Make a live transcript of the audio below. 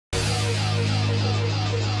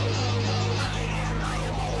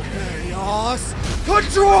Chaos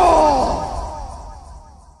Control!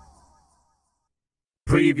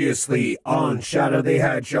 Previously on Shadow the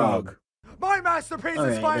Hedgehog. My masterpiece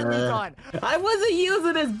is finally done. I wasn't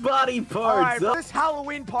using his body parts. Alright, this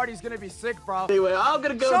Halloween party's gonna be sick, bro. Anyway, I'm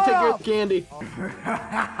gonna go take your candy.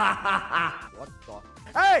 What the?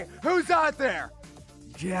 Hey, who's out there?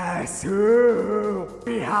 Guess who?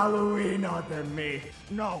 Be Halloween other than me.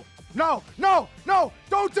 No, no, no, no!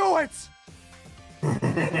 Don't do it! Trick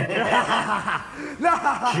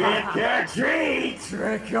or treat!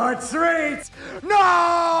 Trick or treat!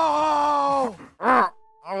 No!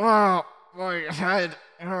 My head.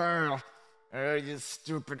 You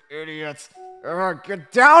stupid idiots.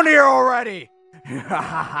 Get down here already!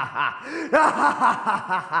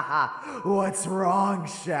 What's wrong,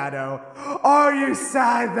 Shadow? Are you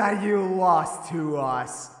sad that you lost to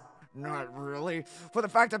us? Not really. For the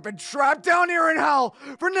fact I've been trapped down here in hell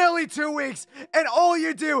for nearly 2 weeks, and all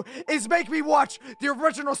you do is make me watch the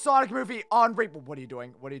original Sonic movie on repeat. What are you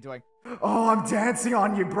doing? What are you doing? Oh, I'm dancing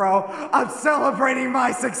on you, bro. I'm celebrating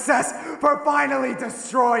my success for finally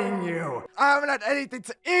destroying you. I haven't had anything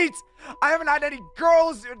to eat. I haven't had any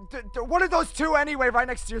girls. What are those two anyway right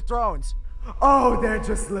next to your thrones? Oh, they're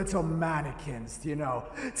just little mannequins, you know,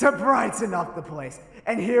 to brighten up the place.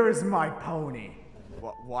 And here is my pony.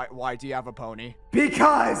 Why do you have a pony?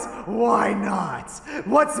 Because why not?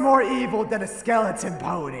 What's more evil than a skeleton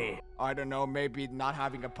pony? I don't know, maybe not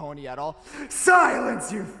having a pony at all.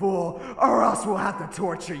 Silence, you fool, or else we'll have to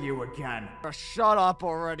torture you again. Shut up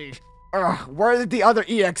already. Where did the other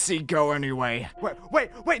EXE go anyway? Wait,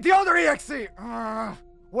 the other EXE!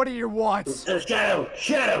 What do you want?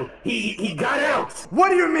 Shadow, he got out! What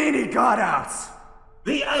do you mean he got out?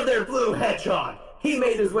 The other blue hedgehog! He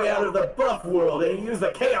made his way out of the buff world and he used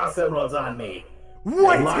the Chaos Emeralds on me.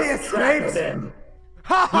 What? He escaped?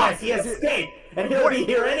 Yes, he escaped, and he'll be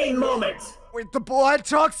here any moment. Wait, the blue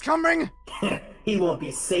hedgehog's coming? He won't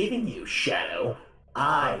be saving you, Shadow.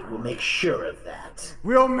 I will make sure of that.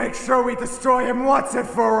 We'll make sure we destroy him once and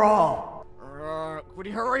for all. Would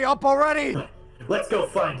you hurry up already? Let's go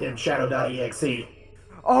find him, Shadow.EXE.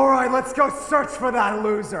 Alright, let's go search for that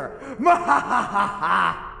loser.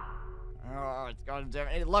 God damn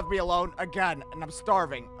it, it left me alone again, and I'm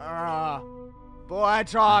starving. Blue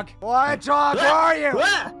Hedgehog, where are you?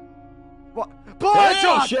 What? Blue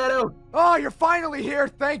Hedgehog! Shadow! Oh, you're finally here,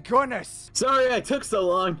 thank goodness. Sorry I took so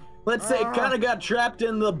long. Let's say kinda got trapped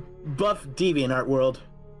in the buff DeviantArt world.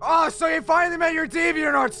 Oh, so you finally met your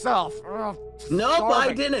DeviantArt self. Nope,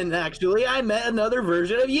 I didn't actually. I met another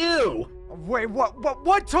version of you. Wait,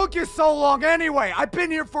 what took you so long anyway? I've been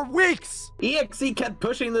here for weeks! EXE kept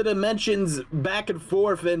pushing the dimensions back and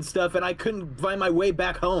forth and stuff, and I couldn't find my way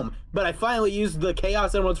back home. But I finally used the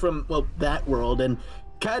Chaos Emeralds from, well, that world, and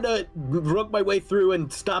kinda broke my way through and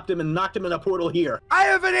stopped him and knocked him in a portal here. I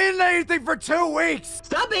haven't eaten anything for 2 weeks!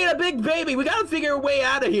 Stop being a big baby! We gotta figure a way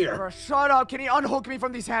out of here! Shut up, can you unhook me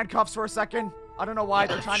from these handcuffs for a second? I don't know why,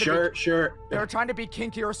 they're trying to Sure. They're trying to be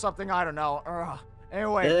kinky or something, I don't know.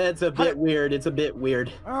 Anyway. It's a bit weird, it's a bit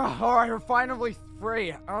weird. Alright, we're finally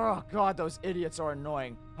free. Oh god, those idiots are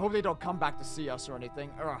annoying. Hope they don't come back to see us or anything.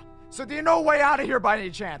 So do you know a way out of here by any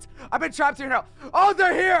chance? I've been trapped here now. Oh,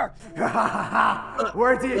 they're here!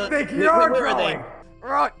 Where do you think you're going?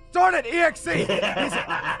 Darn it, EXE!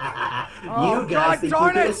 You guys think you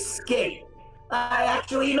can escape.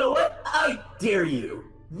 You know what? I dare you.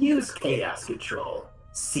 Use Chaos Control.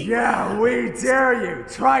 See we dare you.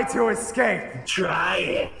 Try to escape. Try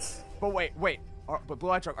it. But wait. But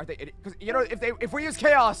Blue Hedgehog, are they idiots? Because, you know, if we use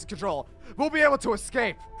Chaos Control, we'll be able to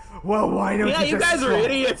escape. Well, why don't you just guys are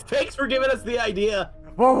idiots. Thanks for giving us the idea.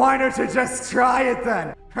 Well, why don't you just try it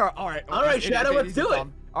then? Alright, Shadow, let's do it.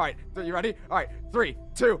 Alright, you ready? Alright, 3,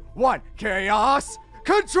 2, 1. Chaos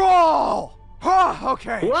Control!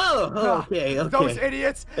 Okay. Whoa, okay. Those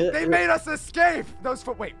idiots, they made us escape.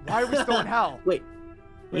 Wait, why are we still in hell? Wait,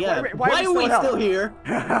 why are we still here?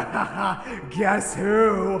 Guess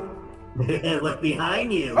who? Look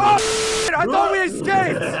behind you. Oh, I thought we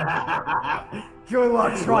escaped. Good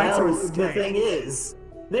luck trying to escape. The thing is,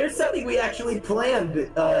 there's something we actually planned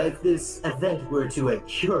if this event were to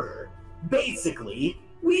occur. Basically,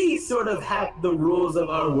 we sort of hacked the rules of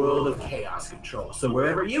our world of Chaos Control. So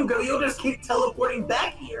wherever you go, you'll just keep teleporting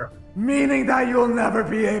back here. Meaning that you'll never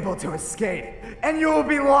be able to escape. And you will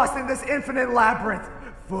be lost in this infinite labyrinth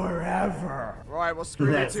forever. Right, well,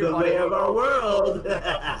 screw That's you too, the way of our world.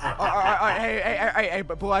 Hey,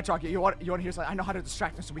 but Blue Hedgehog, you want to hear something? I know how to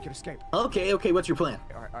distract them so we can escape. Okay, what's your plan?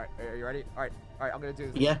 Alright, are you ready? Alright, I'm gonna do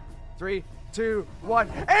this. Yeah. 3, 2, 1.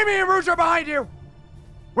 Amy and Rouge are behind you!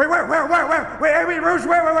 Wait, wait, Rouge,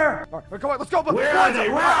 where? All right, come on, let's go. Where are they?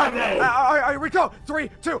 Where are they? All right, here we go. 3,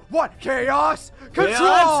 2, 1. Chaos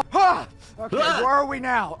control. Chaos. Okay, where are we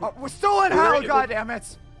now? We're still in hell,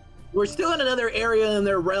 goddammit. We're still in another area in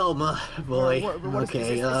their realm, boy.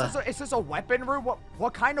 Okay. Is this a weapon room?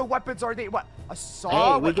 What kind of weapons are they? What? A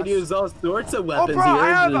saw? Hey, we could use all sorts of weapons bro, here I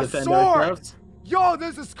have to a defend sword. ourselves. Yo,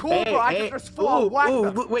 this is cool, bro. I can just full on whack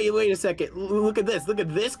them. Wait a second. Look at this. Look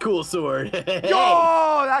at this cool sword.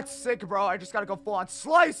 Yo, that's sick, bro. I just gotta go full on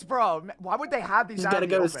slice, bro. Why would they have these out in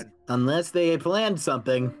the open? Unless they planned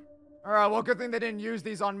something. All right, well, good thing they didn't use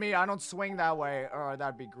these on me. I don't swing that way. Oh,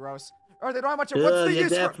 that'd be gross. Or they don't have much. What's the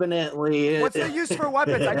use definitely. What's the use for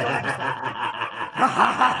weapons? I don't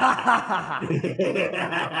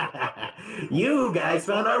understand. You guys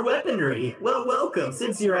found our weaponry. Well, welcome.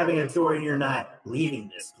 Since you're having a tour and you're not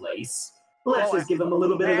leaving this place, let's just give them a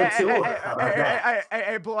little bit of a tour.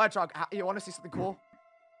 Hey, Blue Hedgehog, you want to see something cool?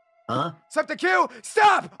 Huh? Step the cue.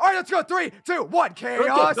 Stop. All right, let's go. 3, 2, 1.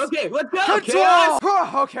 Chaos. Okay, let's go. Control.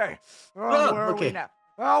 Chaos. Okay. Where are we now?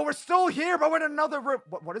 Oh, we're still here, but we're in another room.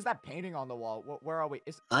 What is that painting on the wall? Where are we?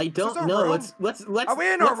 I don't know. Let's are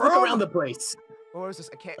we in a room? Look around the place. What is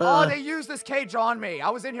this? A cage? Oh, they used this cage on me. I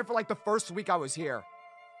was in here for like the first week I was here.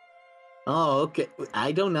 Oh, okay.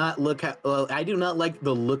 I do not like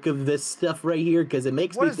the look of this stuff right here because it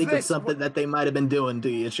makes me think of something that they might have been doing to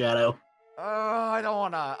you, Shadow. I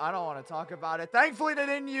don't wanna talk about it. Thankfully, they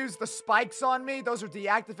didn't use the spikes on me. Those are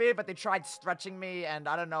deactivated, but they tried stretching me, and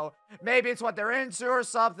I don't know. Maybe it's what they're into or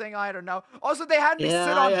something. I don't know. Also, they had me sit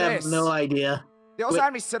on this. I have no idea. They also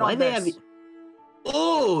had me sit on this.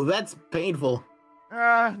 Oh, that's painful.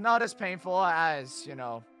 Not as painful as, you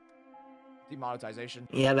know, demonetization.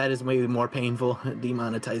 Yeah, that is maybe more painful.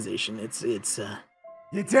 Demonetization. It's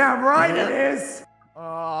You're damn right it is. Where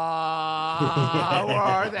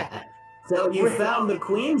are they? So you found the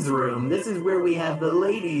Queen's room. This is where we have the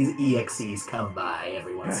ladies' EXEs come by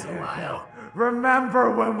every once in a while.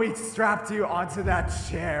 Remember when we strapped you onto that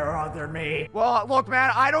chair under me? Well, look,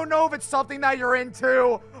 man, I don't know if it's something that you're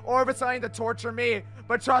into or if it's something to torture me,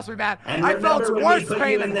 but trust me, man, and I felt worse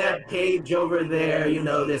pain than in that cage over there. You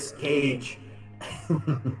know, this cage.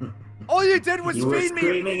 All you did was feed me.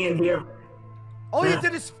 Screaming in here. All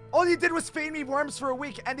you did was feed me worms for a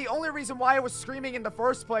week, and the only reason why I was screaming in the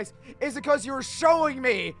first place is because you were showing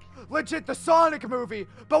me legit the Sonic movie,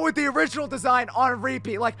 but with the original design on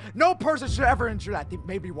repeat. Like, no person should ever ensure that. They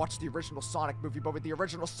maybe watch the original Sonic movie, but with the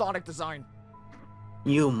original Sonic design.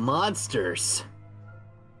 You monsters.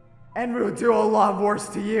 And we'll do a lot worse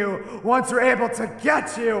to you once we're able to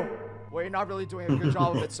get you. Well, you're not really doing a good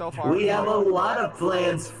job of it so far. We have a lot of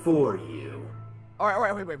plans for you. All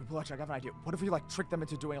right, wait, Blush, I got an idea. What if we like trick them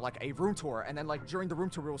into doing like a room tour, and then like during the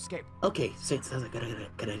room tour we'll escape? Okay, sounds like a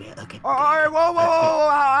good idea. Okay. All right, whoa,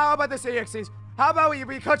 how about this, EXEs? How about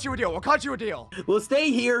we cut you a deal? We'll cut you a deal. We'll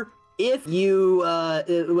stay here if you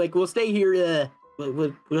we'll stay here.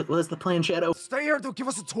 What's the plan, Shadow? Stay here to give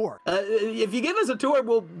us a tour. If you give us a tour,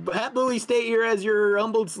 we'll happily stay here as your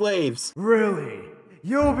humbled slaves. Really?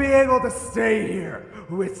 You'll be able to stay here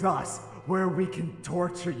with us, where we can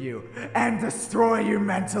torture you and destroy you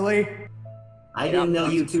mentally. I didn't know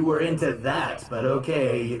you two were into that, but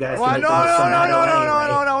okay, you guys can make no,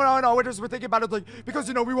 we're thinking about it like, because,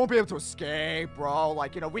 you know, we won't be able to escape, bro.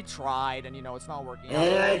 Like, you know, we tried and, you know, it's not working out.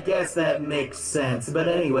 I guess that makes sense, but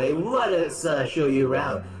anyway, let us show you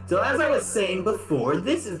around. So as I was saying before,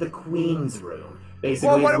 this is the Queen's room.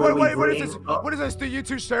 Basically, what is this? Do you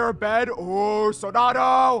two share a bed? Oh,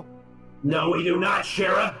 Sonato! No, we do not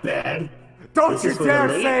share a bed. Don't you dare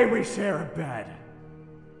say we share a bed.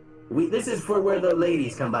 This is for where the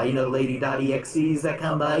ladies come by. You know, Lady.EXEs that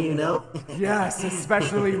come by, you know? Yes,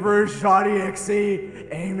 especially Rouge.EXE,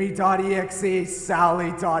 Amy.EXE,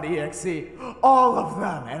 Sally.EXE. All of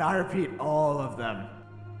them. And I repeat, all of them.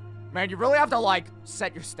 Man, you really have to, like,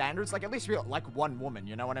 set your standards. Like, at least be like one woman,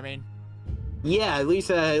 you know what I mean? Yeah, at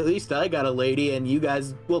least I got a lady, and you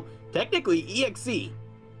guys, well, technically, EXE.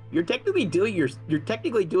 You're technically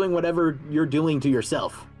doing whatever you're doing to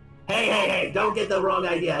yourself. Hey, don't get the wrong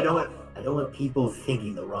idea. I don't want people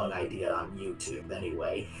thinking the wrong idea on YouTube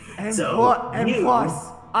anyway. And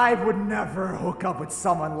plus, I would never hook up with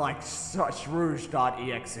someone like such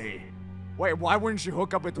Rouge.EXE. Wait, why wouldn't you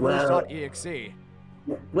hook up with Rouge.EXE?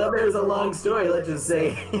 Well, there's a long story, let's just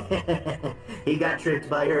say. He got tricked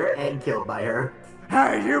by her and killed by her.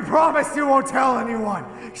 Hey, you promised you won't tell anyone.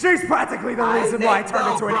 She's practically the reason why I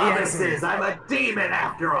turned into an EXE. I'm a demon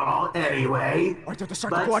after all, anyway. Alright,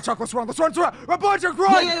 distract the Blood Chuck. Let's run. Blood Chuck,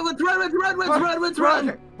 run! Yeah, let's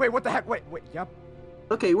run. Wait, what the heck? Wait, yep.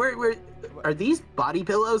 Okay, where are these body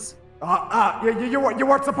pillows? You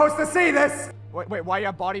weren't supposed to see this! Wait, why you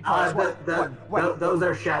have body pillows? Those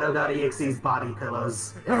are Shadow.EXE's body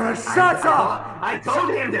pillows. Shut up! I told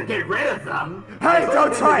him to get rid of them! Hey,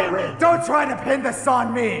 don't try to pin this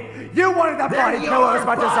on me! You wanted that body pillow as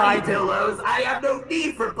much as I did! Pillows. I have no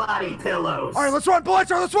need for body pillows! Alright, let's run, boys!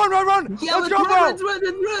 Let's run! Yeah, let's go, bro!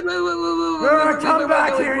 Come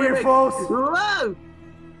back here, you fools! Whoa!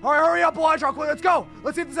 Alright, hurry up, Bloodrock, let's go!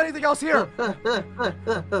 Let's see if there's anything else here!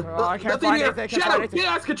 I can't find anything, Shadow,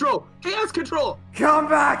 chaos control! Chaos control! Come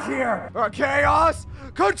back here! Chaos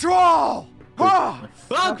control!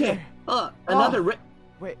 Okay. Another Wait,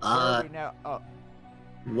 where are we now?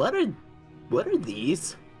 What are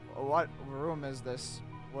these? What room is this?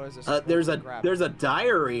 What is this? There's a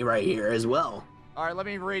diary right here as well. Alright, let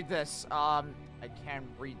me read this. I can't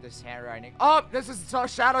read this handwriting. Oh, this is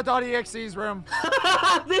Shadow.EXE's room.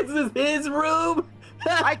 This is his room.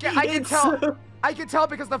 I can tell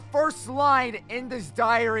because the first line in this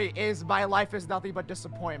diary is "My life is nothing but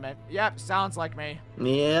disappointment." Yep, sounds like me.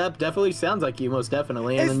 Yep, definitely sounds like you, most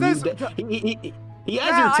definitely. And Is then this? He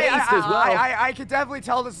has your taste as well. I can definitely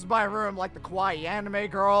tell this is my room, like the kawaii anime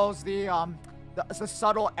girls, the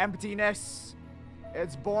subtle emptiness.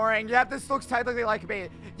 It's boring. Yep, this looks technically like me.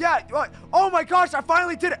 Yeah, oh my gosh, I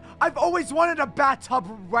finally did it. I've always wanted a bathtub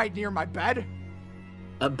right near my bed.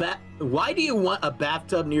 Why do you want a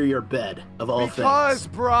bathtub near your bed, of all things? Because,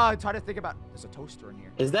 bruh, try to think about, there's a toaster in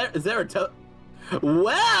here. Is there a toaster?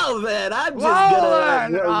 Well then, I'm just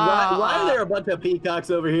gonna. Why are there a bunch of peacocks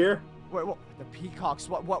over here? Wait, what? The peacocks?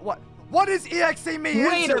 What does EXE mean?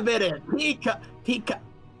 Wait a minute, peacock.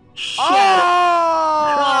 Oh!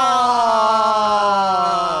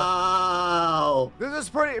 This is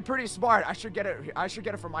pretty smart. I should get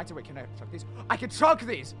it from mine. Wait, can I chuck these? I can chuck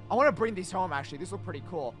these. I want to bring these home. Actually, these look pretty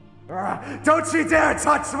cool. Don't you dare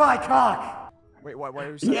touch my cock! Wait, what?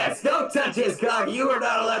 Yes, don't touch his cock. You are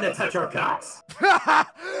not allowed to touch our cocks.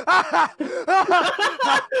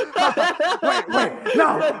 wait,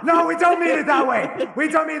 no, we don't mean it that way. We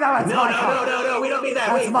don't mean that. No, we don't mean that.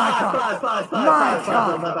 That's Wait,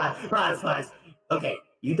 pause. Okay,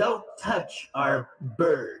 you don't touch our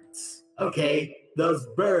birds. Okay, those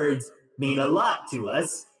birds mean a lot to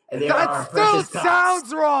us, and they are our precious cocks. That still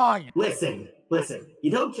sounds wrong. Listen. You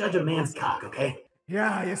don't judge a man's cock, okay?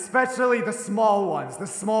 Yeah, especially the small ones. The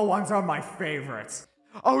small ones are my favorites.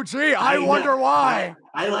 Oh, gee, I wonder why.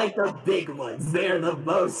 I like the big ones. They're the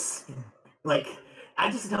most, I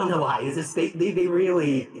just don't know why. It's just, they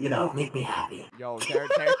really, make me happy. Yo, they're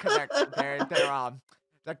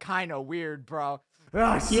kind of weird, bro.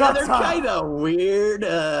 Yeah, they're kind of weird.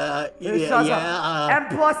 And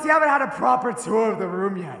plus, you haven't had a proper tour of the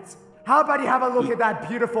room yet. How about you have a look at that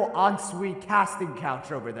beautiful ensuite casting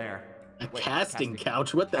couch over there? Casting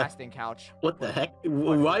couch? What the? Casting couch. What the heck?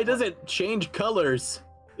 Why does it change colors?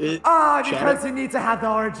 Because you need to have the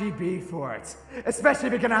RGB for it. Especially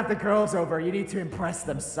if you're gonna have the girls over, you need to impress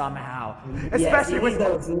them somehow. Especially with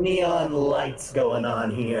those neon lights going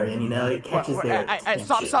on here, and it catches their attention.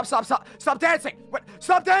 Stop dancing!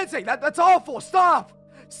 Stop dancing! That's awful! Stop!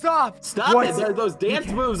 Those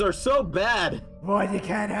dance moves are so bad. What, you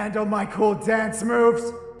can't handle my cool dance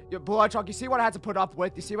moves? Bloodrock, you see what I had to put up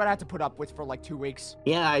with? You see what I had to put up with for like 2 weeks?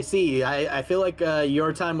 Yeah, I see. I feel like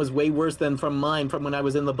your time was way worse than mine from when I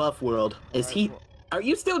was in the buff world. Are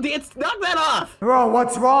you still dancing? Knock that off! Bro,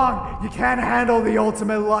 what's wrong? You can't handle the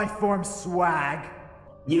ultimate life form swag.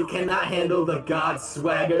 You cannot handle the god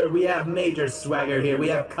swagger. We have major swagger here. We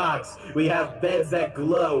have cocks. We have beds that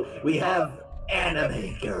glow. We have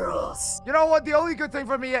anime girls. You know what? The only good thing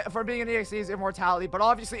for being an EXE is immortality, but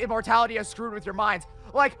obviously immortality is screwed with your minds.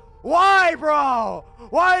 Like, why, bro?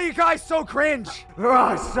 Why are you guys so cringe?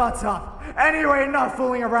 Shut up. Anyway, enough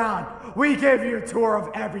fooling around. We gave you a tour of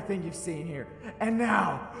everything you've seen here, and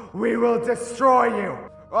now we will destroy you.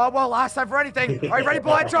 Well, last time for anything. Are you ready,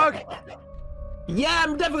 Bloodrock? Yeah,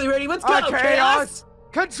 I'm definitely ready. Let's go, Chaos!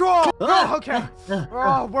 Control! Okay.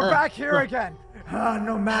 We're back here again.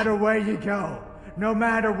 No matter where you go, no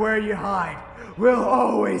matter where you hide, we'll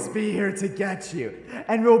always be here to get you.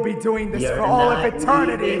 And we'll be doing this for all of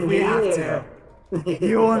eternity if we have to.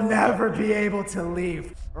 You will never be able to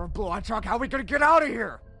leave. Bloodrock, how are we gonna get out of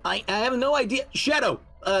here? I have no idea. Shadow!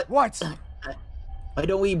 What? Why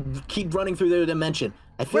don't we keep running through the dimension?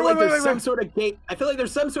 I feel like there's some sort of gate. I feel like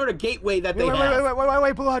there's some sort of gateway that they have.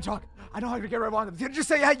 Wait, Bloodrock. I know how to get rid of one of them. Did you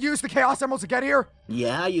say I used the Chaos Emeralds to get here?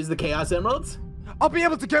 Yeah, I used the Chaos Emeralds. I'll be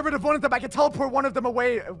able to get rid of one of them. I can teleport one of them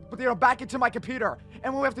away, back into my computer.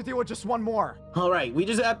 And we'll have to deal with just one more. All right,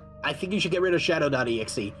 I think you should get rid of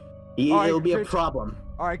Shadow.EXE. It'll be a problem.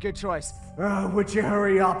 Alright, good choice. Would you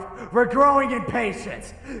hurry up? We're growing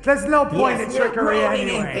impatient. There's no point in trickery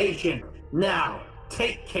anyway. Impatient. Now,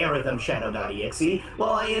 take care of them, Shadow.EXE,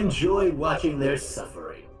 while I enjoy watching their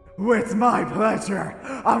suffering. With my pleasure.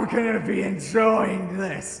 I'm gonna be enjoying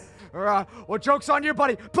this. Well, joke's on you,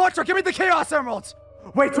 buddy. Butcher, give me the Chaos Emeralds!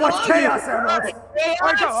 Wait, what's Chaos Emeralds?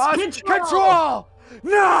 Control!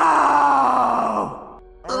 No!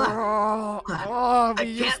 We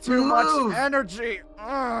used too much energy.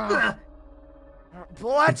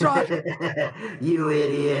 Bletchot! You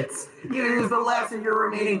idiots. You used the last of your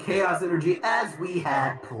remaining chaos energy as we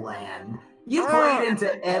had planned. You played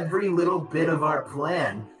into every little bit of our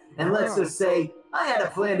plan. And let's just say, I had a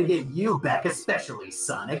plan to get you back, especially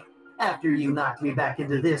Sonic, after you knocked me back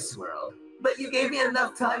into this world. But you gave me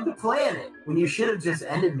enough time to plan it, when you should have just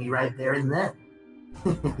ended me right there and then.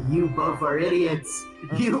 You both are idiots.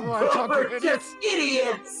 You both are just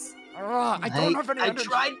idiots. I don't have any energy.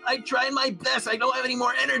 I tried my best. I don't have any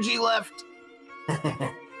more energy left.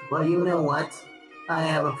 Well, you know what? I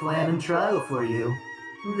have a plan and trial for you.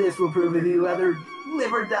 This will prove if you either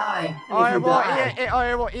live or die. Alright,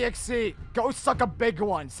 well, EXE, go suck a big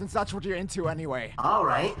one, since that's what you're into anyway.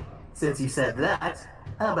 Alright, since you said that,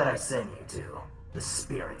 how about I send you to the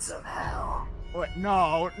spirits of hell? Wait,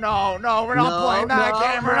 no, we're not playing that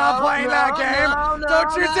game. We're not playing that game.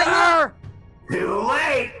 Don't you dare! Too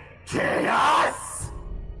late! Chaos!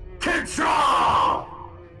 Control!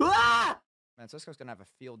 Man, Cisco's gonna have a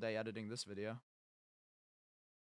field day editing this video.